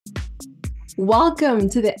Welcome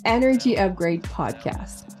to the Energy Upgrade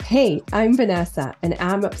podcast. Hey, I'm Vanessa, and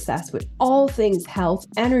I'm obsessed with all things health,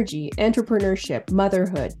 energy, entrepreneurship,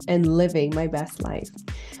 motherhood, and living my best life.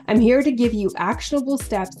 I'm here to give you actionable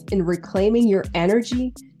steps in reclaiming your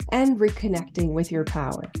energy and reconnecting with your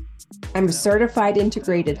power. I'm a certified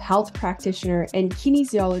integrated health practitioner and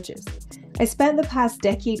kinesiologist. I spent the past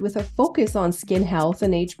decade with a focus on skin health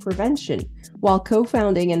and age prevention while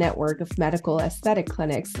co-founding a network of medical aesthetic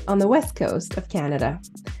clinics on the west coast of Canada.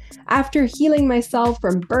 After healing myself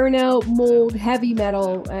from burnout, mold, heavy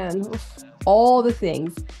metal, and all the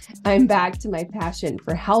things, I'm back to my passion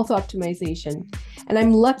for health optimization. And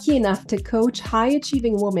I'm lucky enough to coach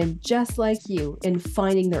high-achieving women just like you in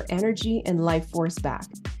finding their energy and life force back,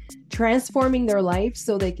 transforming their life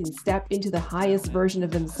so they can step into the highest version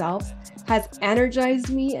of themselves has energized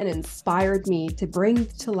me and inspired me to bring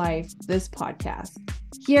to life this podcast.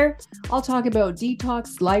 Here, I'll talk about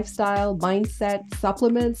detox, lifestyle, mindset,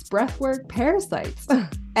 supplements, breathwork, parasites,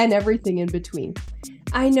 and everything in between.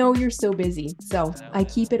 I know you're so busy, so I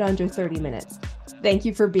keep it under 30 minutes. Thank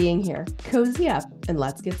you for being here. Cozy up and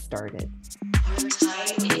let's get started. Your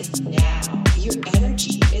time is now. Your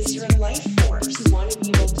energy is your life force. You want to be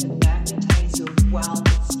able to magnetize your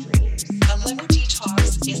wildest dreams. A liver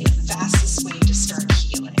detox is the fastest way to start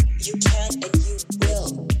healing. You can and you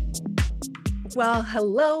will. Well,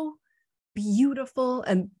 hello, beautiful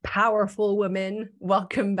and powerful women.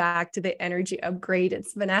 Welcome back to the Energy Upgrade.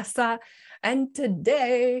 It's Vanessa. And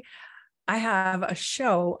today I have a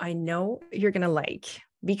show I know you're going to like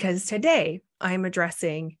because today I'm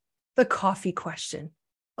addressing the coffee question.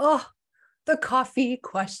 Oh, the coffee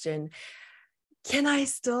question. Can I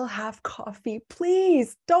still have coffee?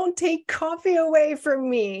 Please don't take coffee away from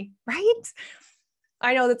me, right?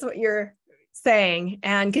 I know that's what you're saying.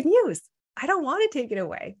 And good news, I don't want to take it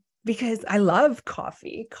away because I love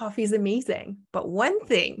coffee. Coffee is amazing. But one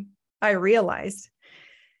thing I realized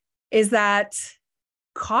is that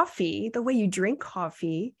coffee, the way you drink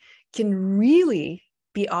coffee, can really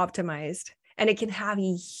be optimized and it can have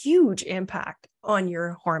a huge impact on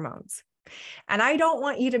your hormones. And I don't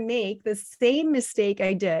want you to make the same mistake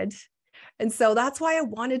I did. And so that's why I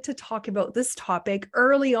wanted to talk about this topic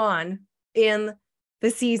early on in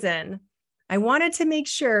the season. I wanted to make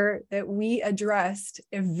sure that we addressed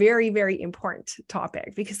a very, very important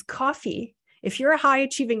topic because coffee, if you're a high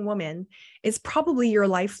achieving woman, is probably your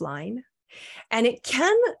lifeline. And it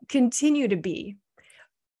can continue to be.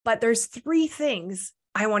 But there's three things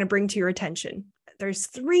I want to bring to your attention. There's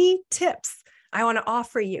three tips I want to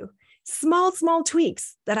offer you. Small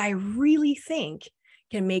tweaks that I really think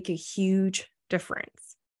can make a huge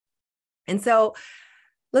difference. And so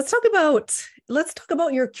let's talk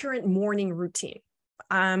about your current morning routine.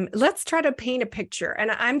 Let's try to paint a picture.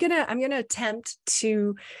 And I'm gonna attempt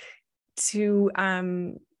to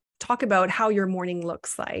talk about how your morning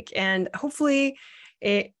looks like. And hopefully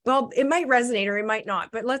it might resonate or it might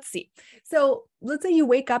not, but let's see. So let's say you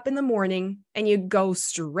wake up in the morning and you go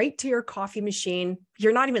straight to your coffee machine.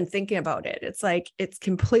 You're not even thinking about it. It's like, it's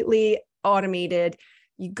completely automated.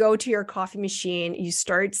 You go to your coffee machine, you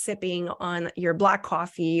start sipping on your black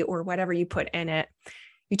coffee or whatever you put in it.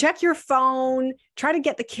 You check your phone, try to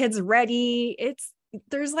get the kids ready.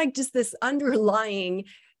 There's like just this underlying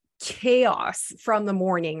chaos from the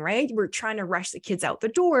morning, right? We're trying to rush the kids out the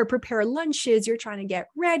door, prepare lunches. You're trying to get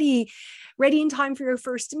ready in time for your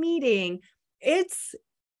first meeting. It's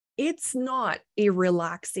not a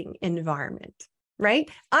relaxing environment, right?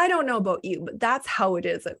 I don't know about you, but that's how it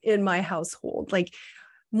is in my household. Like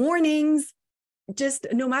mornings, just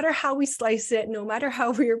no matter how we slice it, no matter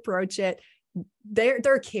how we approach it,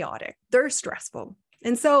 they're chaotic, they're stressful.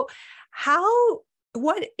 And so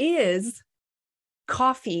what is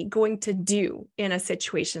coffee going to do in a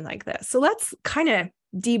situation like this? So let's kind of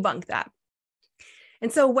debunk that.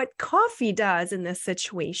 And so what coffee does in this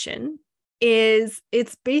situation is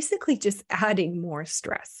it's basically just adding more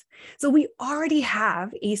stress. So we already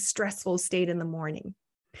have a stressful state in the morning.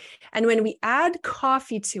 And when we add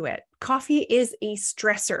coffee to it, coffee is a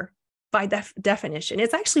stressor by definition.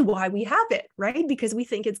 It's actually why we have it, right? Because we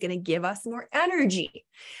think it's going to give us more energy.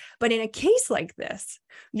 But in a case like this,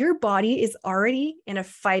 your body is already in a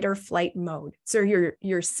fight or flight mode. So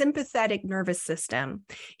your sympathetic nervous system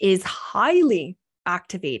is highly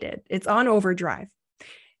activated. It's on overdrive.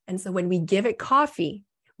 And so when we give it coffee,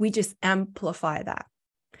 we just amplify that.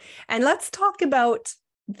 And let's talk about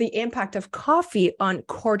the impact of coffee on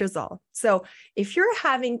cortisol. So if you're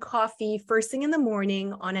having coffee first thing in the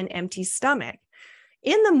morning on an empty stomach,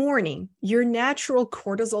 In the morning, your natural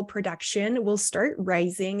cortisol production will start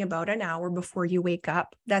rising about an hour before you wake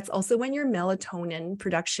up. That's also when your melatonin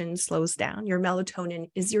production slows down. Your melatonin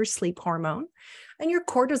is your sleep hormone, and your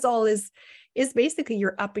cortisol is basically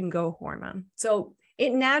your up and go hormone. So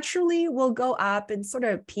it naturally will go up and sort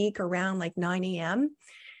of peak around like 9 a.m.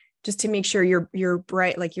 just to make sure you're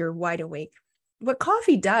bright, like you're wide awake. What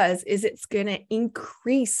coffee does is it's going to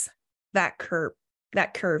increase that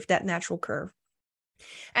natural curve.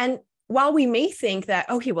 And while we may think that,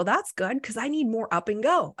 okay, well, that's good because I need more up and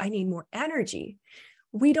go, I need more energy,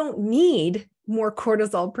 we don't need more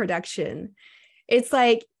cortisol production. It's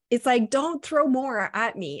like, don't throw more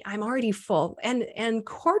at me. I'm already full. And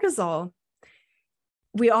cortisol,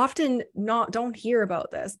 we often don't hear about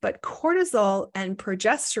this, but cortisol and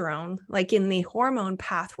progesterone, like in the hormone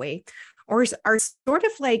pathway, are sort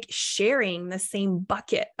of like sharing the same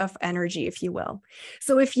bucket of energy, if you will.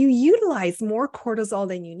 So if you utilize more cortisol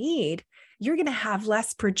than you need, you're going to have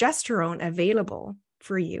less progesterone available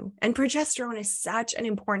for you. And progesterone is such an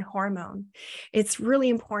important hormone. It's really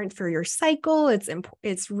important for your cycle.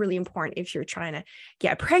 It's really important if you're trying to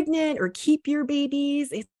get pregnant or keep your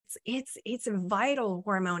babies. It's a vital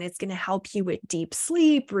hormone. It's going to help you with deep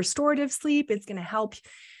sleep, restorative sleep. It's going to help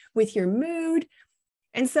with your mood.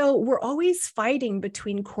 And so we're always fighting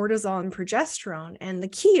between cortisol and progesterone, and the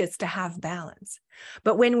key is to have balance.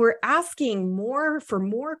 But when we're asking for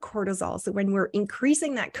more cortisol, so when we're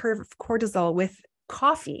increasing that curve of cortisol with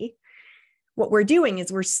coffee, what we're doing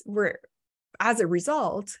is we're as a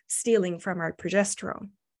result stealing from our progesterone,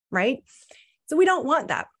 right? So we don't want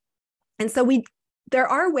that. And so there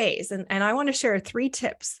are ways, and I want to share 3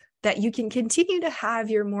 tips that you can continue to have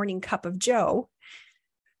your morning cup of joe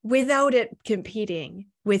without it competing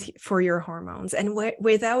for your hormones and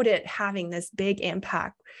without it having this big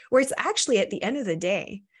impact, where it's actually at the end of the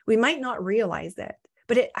day, we might not realize it,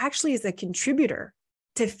 but it actually is a contributor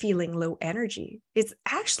to feeling low energy. It's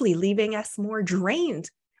actually leaving us more drained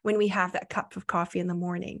when we have that cup of coffee in the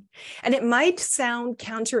morning. And it might sound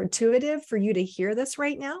counterintuitive for you to hear this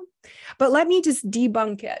right now, but let me just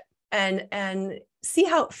debunk it and see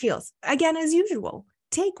how it feels. Again, as usual,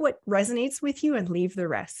 take what resonates with you and leave the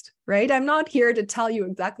rest, right? I'm not here to tell you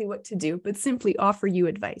exactly what to do, but simply offer you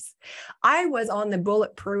advice. I was on the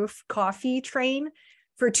bulletproof coffee train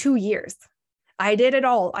for 2 years. I did it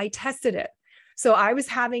all. I tested it. So I was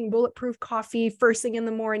having bulletproof coffee first thing in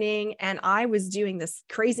the morning, and I was doing this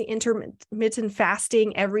crazy intermittent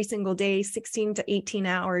fasting every single day, 16 to 18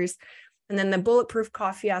 hours. And then the bulletproof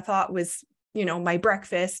coffee I thought was, my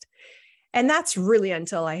breakfast. And that's really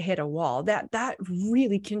until I hit a wall. That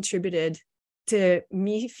really contributed to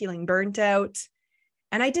me feeling burnt out.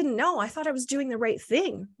 And I didn't know. I thought I was doing the right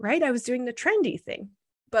thing, right? I was doing the trendy thing.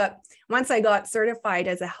 But once I got certified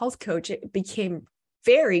as a health coach, it became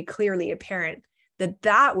very clearly apparent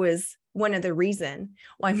that was one of the reasons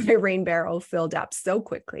why my rain barrel filled up so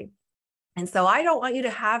quickly. And so I don't want you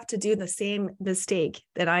to have to do the same mistake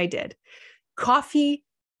that I did. Coffee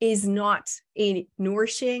is not a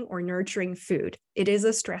nourishing or nurturing food. It is a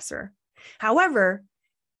stressor. However,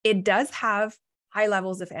 it does have high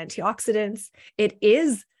levels of antioxidants. It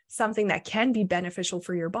is something that can be beneficial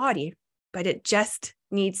for your body, but it just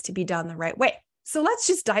needs to be done the right way. So let's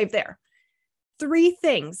just dive there. 3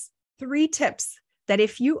 tips that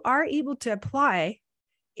if you are able to apply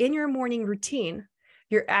in your morning routine,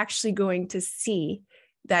 you're actually going to see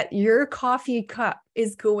that your coffee cup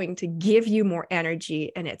is going to give you more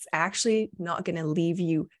energy, and it's actually not going to leave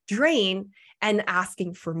you drained and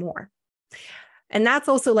asking for more. And that's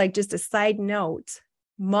also like just a side note,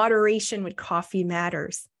 moderation with coffee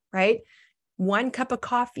matters, right? 1 cup of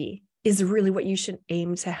coffee is really what you should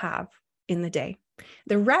aim to have in the day.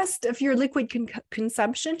 The rest of your liquid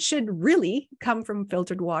consumption should really come from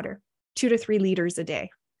filtered water, 2 to 3 liters a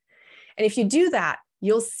day. And if you do that,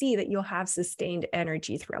 you'll see that you'll have sustained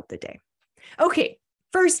energy throughout the day. Okay,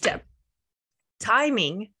 first tip,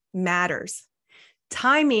 timing matters.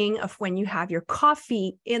 Timing of when you have your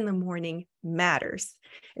coffee in the morning matters.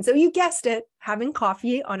 And so you guessed it, having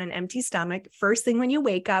coffee on an empty stomach, first thing when you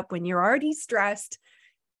wake up, when you're already stressed,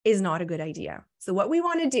 is not a good idea. So what we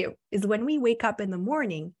want to do is when we wake up in the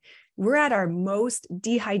morning, we're at our most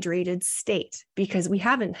dehydrated state because we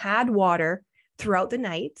haven't had water throughout the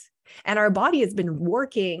night. And our body has been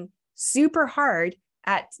working super hard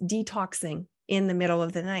at detoxing in the middle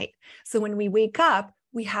of the night. So when we wake up,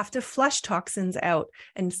 we have to flush toxins out.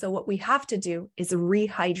 And so what we have to do is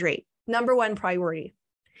rehydrate. Number 1 priority.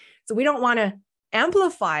 So we don't want to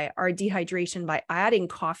amplify our dehydration by adding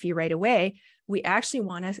coffee right away. We actually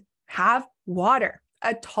want to have water,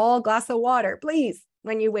 a tall glass of water, please,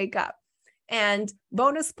 when you wake up. And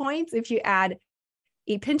bonus points if you add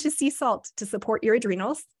a pinch of sea salt to support your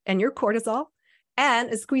adrenals and your cortisol, and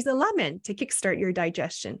a squeeze of lemon to kickstart your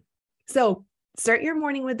digestion. So start your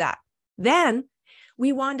morning with that. Then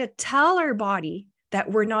we want to tell our body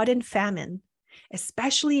that we're not in famine,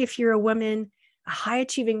 especially if you're a woman, a high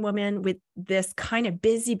achieving woman with this kind of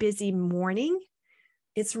busy morning.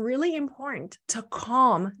 It's really important to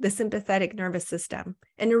calm the sympathetic nervous system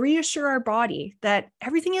and to reassure our body that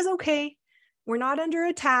everything is okay. We're not under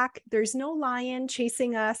attack. There's no lion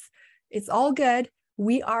chasing us. It's all good.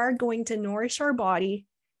 We are going to nourish our body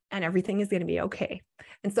and everything is going to be okay.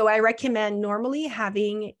 And so I recommend normally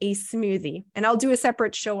having a smoothie, and I'll do a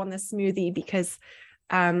separate show on the smoothie because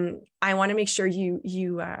I want to make sure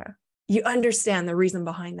you understand the reason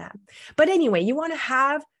behind that. But anyway, you want to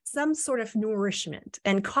have some sort of nourishment,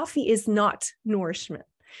 and coffee is not nourishment.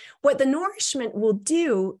 What the nourishment will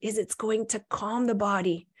do is it's going to calm the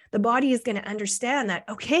body. The body is going to understand that,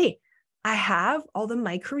 okay, I have all the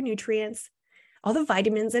micronutrients, all the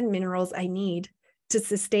vitamins and minerals I need to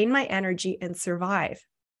sustain my energy and survive.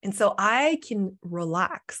 And so I can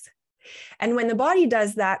relax. And when the body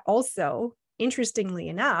does that also, interestingly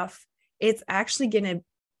enough, it's actually going to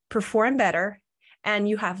perform better, and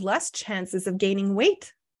you have less chances of gaining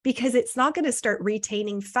weight because it's not going to start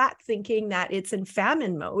retaining fat thinking that it's in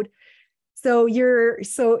famine mode. So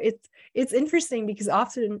it's interesting because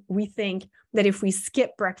often we think that if we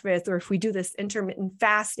skip breakfast or if we do this intermittent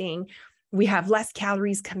fasting, we have less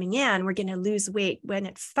calories coming in, we're going to lose weight, when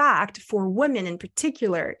in fact, for women in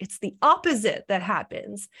particular, it's the opposite that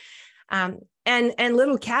happens. And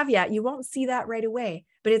little caveat, you won't see that right away,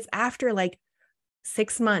 but it's after like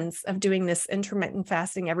 6 months of doing this intermittent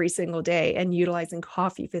fasting every single day and utilizing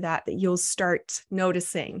coffee for that you'll start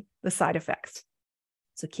noticing the side effects.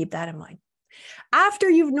 So keep that in mind. After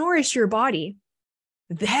you've nourished your body,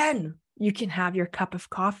 then you can have your cup of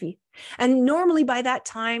coffee. And normally by that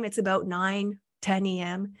time, it's about 9, 10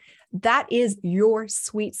 a.m. That is your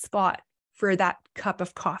sweet spot for that cup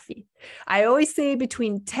of coffee. I always say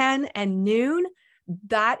between 10 and noon,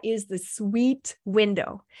 that is the sweet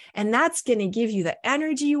window. And that's going to give you the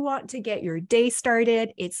energy you want to get your day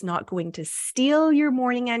started. It's not going to steal your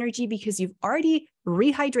morning energy because you've already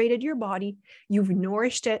rehydrated your body. You've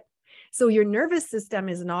nourished it. So your nervous system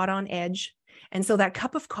is not on edge. And so that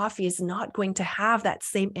cup of coffee is not going to have that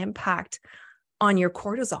same impact on your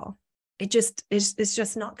cortisol. It's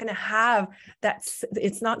just not going to have that.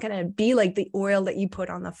 It's not going to be like the oil that you put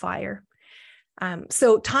on the fire.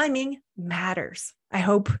 So timing matters. I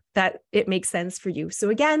hope that it makes sense for you. So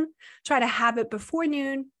again, try to have it before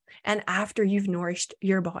noon and after you've nourished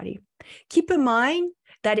your body. Keep in mind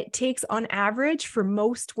that it takes on average for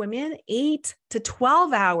most women 8 to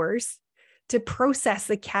 12 hours to process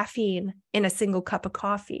the caffeine in a single cup of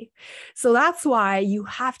coffee. So that's why you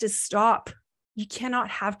have to stop. You cannot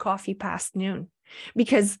have coffee past noon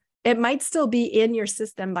because it might still be in your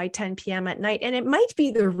system by 10 p.m. at night. And it might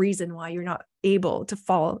be the reason why you're not able to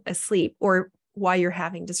fall asleep or why you're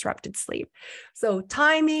having disrupted sleep. So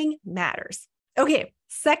timing matters. Okay,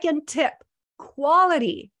 second tip,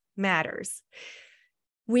 quality matters.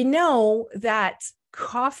 We know that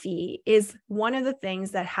coffee is one of the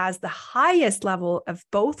things that has the highest level of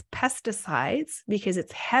both pesticides because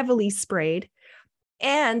it's heavily sprayed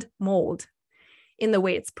and mold in the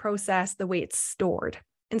way it's processed, the way it's stored.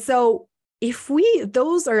 And so if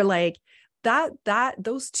those are like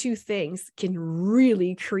those two things can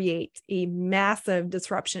really create a massive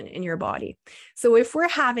disruption in your body. So if we're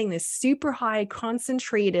having this super high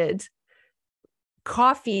concentrated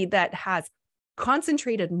coffee that has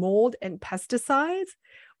concentrated mold and pesticides,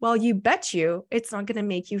 well, you bet you it's not going to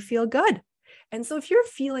make you feel good. And so if you're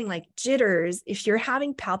feeling like jitters, if you're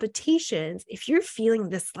having palpitations, if you're feeling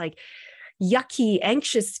this like yucky,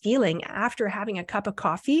 anxious feeling after having a cup of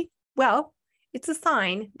coffee, well, it's a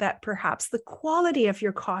sign that perhaps the quality of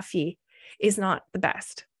your coffee is not the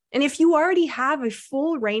best. And if you already have a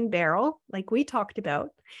full rain barrel, like we talked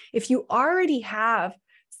about, if you already have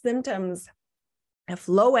symptoms of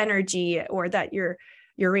low energy or that your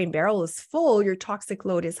rain barrel is full, your toxic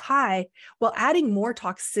load is high, well, adding more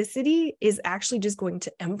toxicity is actually just going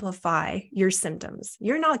to amplify your symptoms.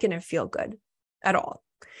 You're not going to feel good at all.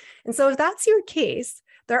 And so if that's your case,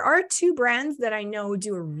 there are 2 brands that I know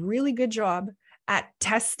do a really good job at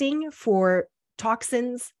testing for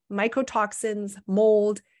toxins, mycotoxins,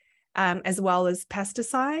 mold, as well as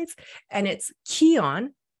pesticides. And it's Kion,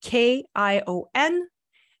 Kion,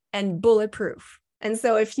 and Bulletproof. And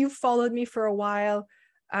so if you've followed me for a while,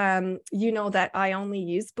 you know that I only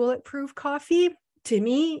use Bulletproof coffee. to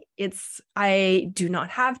me, I do not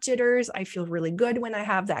have jitters. I feel really good when I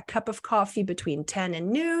have that cup of coffee between 10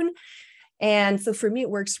 and noon. And so for me, it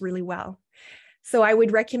works really well. So I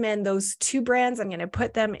would recommend those two brands. I'm going to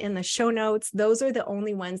put them in the show notes. Those are the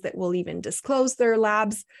only ones that will even disclose their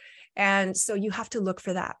labs. And so you have to look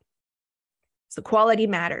for that. So quality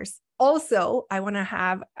matters. Also, I want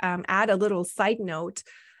to add a little side note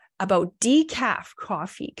about decaf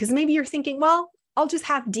coffee, because maybe you're thinking, well, I'll just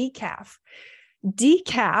have decaf.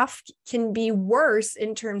 Decaf can be worse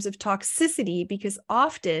in terms of toxicity because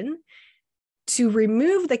often to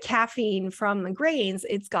remove the caffeine from the grains,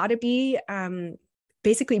 it's got to be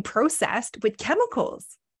basically processed with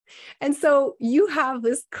chemicals. And so you have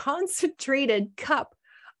this concentrated cup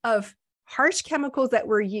of harsh chemicals that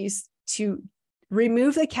were used to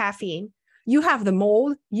remove the caffeine. You have the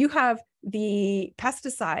mold, you have the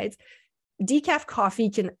pesticides. Decaf coffee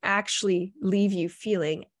can actually leave you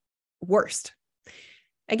feeling worse.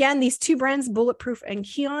 Again, these two brands, Bulletproof and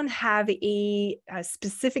Kion, have a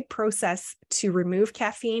specific process to remove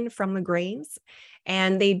caffeine from the grains,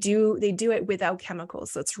 and they do it without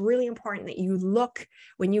chemicals. So it's really important that you look,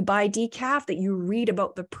 when you buy decaf, that you read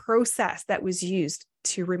about the process that was used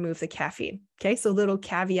to remove the caffeine. Okay, so little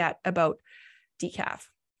caveat about decaf.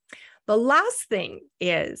 The last thing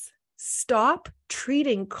is stop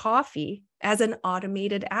treating coffee as an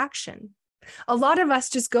automated action. A lot of us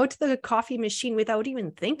just go to the coffee machine without even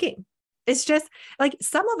thinking. It's just like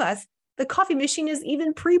some of us, the coffee machine is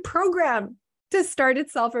even pre-programmed to start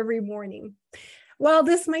itself every morning. While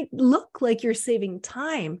this might look like you're saving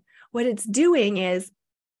time, what it's doing is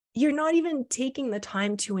you're not even taking the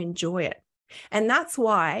time to enjoy it. And that's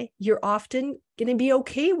why you're often going to be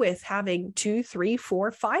okay with having 2, 3,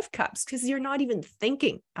 4, 5 cups, because you're not even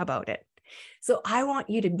thinking about it. So I want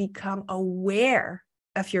you to become aware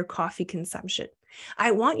of your coffee consumption.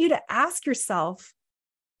 I want you to ask yourself,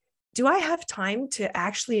 do I have time to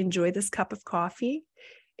actually enjoy this cup of coffee?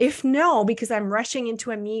 If no, because I'm rushing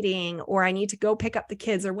into a meeting or I need to go pick up the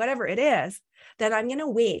kids or whatever it is, then I'm going to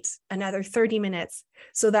wait another 30 minutes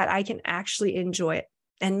so that I can actually enjoy it,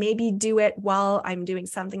 and maybe do it while I'm doing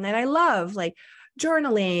something that I love, like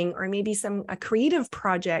journaling or maybe a creative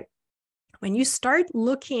project. When you start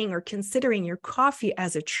looking or considering your coffee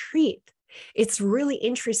as a treat, it's really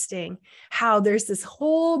interesting how there's this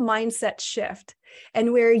whole mindset shift,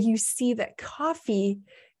 and where you see that coffee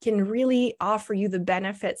can really offer you the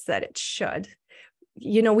benefits that it should.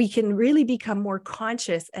 You know, we can really become more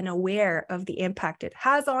conscious and aware of the impact it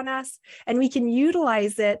has on us, and we can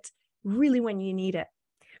utilize it really when you need it.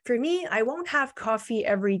 For me, I won't have coffee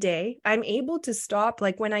every day. I'm able to stop,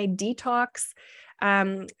 like when I detox,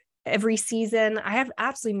 every season, I have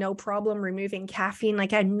absolutely no problem removing caffeine.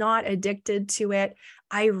 Like I'm not addicted to it.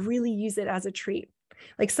 I really use it as a treat.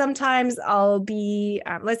 Like sometimes I'll be,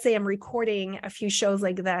 let's say I'm recording a few shows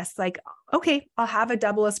like this, like, okay, I'll have a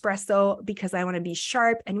double espresso because I want to be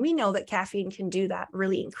sharp. And we know that caffeine can do that,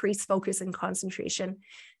 really increase focus and concentration.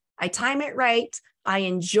 I time it right, I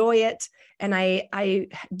enjoy it, and I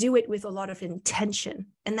do it with a lot of intention,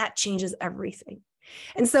 and that changes everything.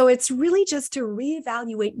 And so it's really just to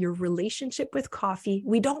reevaluate your relationship with coffee.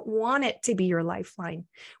 We don't want it to be your lifeline.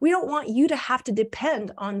 We don't want you to have to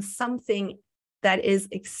depend on something that is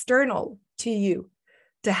external to you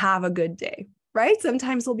to have a good day, right?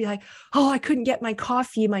 Sometimes we'll be like, oh, I couldn't get my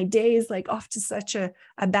coffee. My day is like off to such a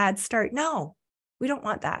bad start. No, we don't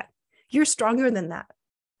want that. You're stronger than that.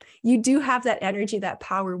 You do have that energy, that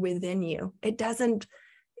power within you. It doesn't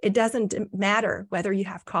matter whether you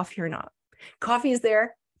have coffee or not. Coffee is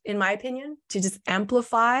there, in my opinion, to just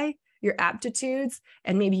amplify your aptitudes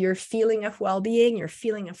and maybe your feeling of well-being, your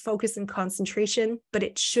feeling of focus and concentration, but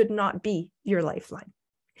it should not be your lifeline.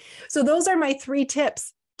 So those are my 3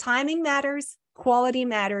 tips. Timing matters, quality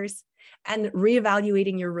matters, and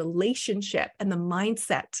reevaluating your relationship and the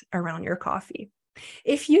mindset around your coffee.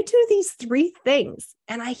 If you do these 3 things,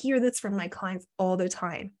 and I hear this from my clients all the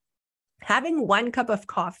time, having 1 cup of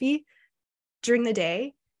coffee during the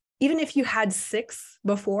day, even if you had 6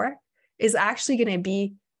 before, is actually going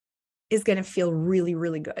to feel really,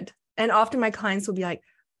 really good. And often my clients will be like,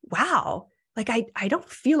 wow, like I don't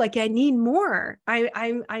feel like I need more.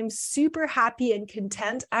 I'm super happy and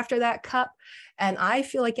content after that cup. And I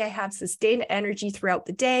feel like I have sustained energy throughout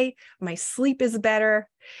the day. My sleep is better.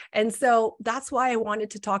 And so that's why I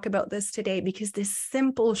wanted to talk about this today, because this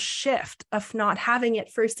simple shift of not having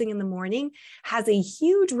it first thing in the morning has a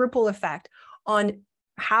huge ripple effect on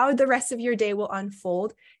how the rest of your day will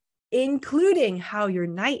unfold, including how your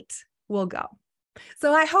night will go.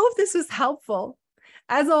 So I hope this was helpful.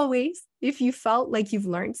 As always, if you felt like you've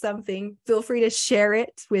learned something, feel free to share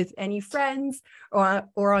it with any friends or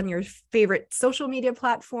on your favorite social media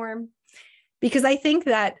platform. Because I think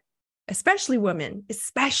that especially women,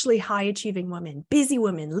 especially high achieving women, busy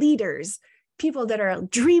women, leaders, people that are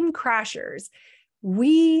dream crashers,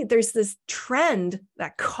 there's this trend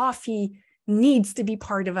that coffee needs to be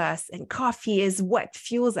part of us, and coffee is what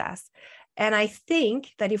fuels us. And I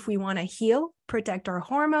think that if we want to heal, protect our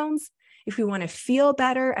hormones, if we want to feel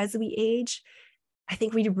better as we age, I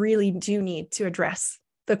think we really do need to address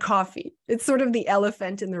the coffee. It's sort of the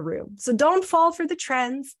elephant in the room. So don't fall for the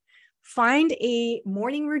trends. Find a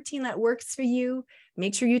morning routine that works for you.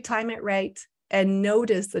 Make sure you time it right and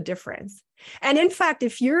notice the difference. And in fact,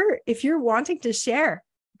 if you're wanting to share,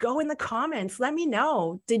 go in the comments. Let me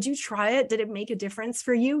know. Did you try it? Did it make a difference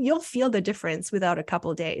for you? You'll feel the difference without a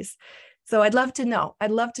couple of days. So I'd love to know.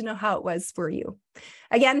 I'd love to know how it was for you.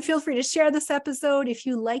 Again, feel free to share this episode. If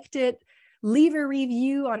you liked it, leave a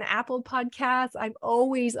review on Apple Podcasts. I'm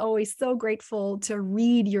always so grateful to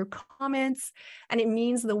read your comments. And it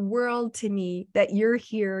means the world to me that you're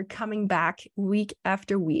here coming back week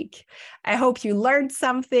after week. I hope you learned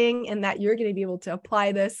something and that you're going to be able to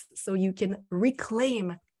apply this so you can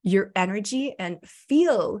reclaim your energy and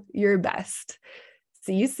feel your best.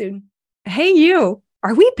 See you soon. Hey, you.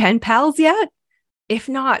 Are we pen pals yet? If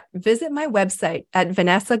not, visit my website at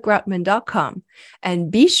vanessagrutman.com and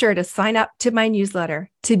be sure to sign up to my newsletter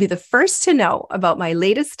to be the first to know about my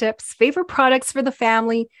latest tips, favorite products for the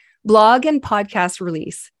family, blog, and podcast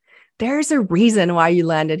release. There's a reason why you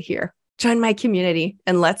landed here. Join my community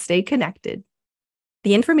and let's stay connected.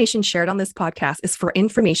 The information shared on this podcast is for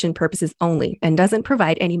information purposes only and doesn't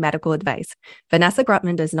provide any medical advice. Vanessa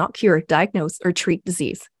Grutman does not cure, diagnose, or treat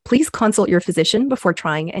disease. Please consult your physician before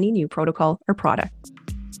trying any new protocol or product.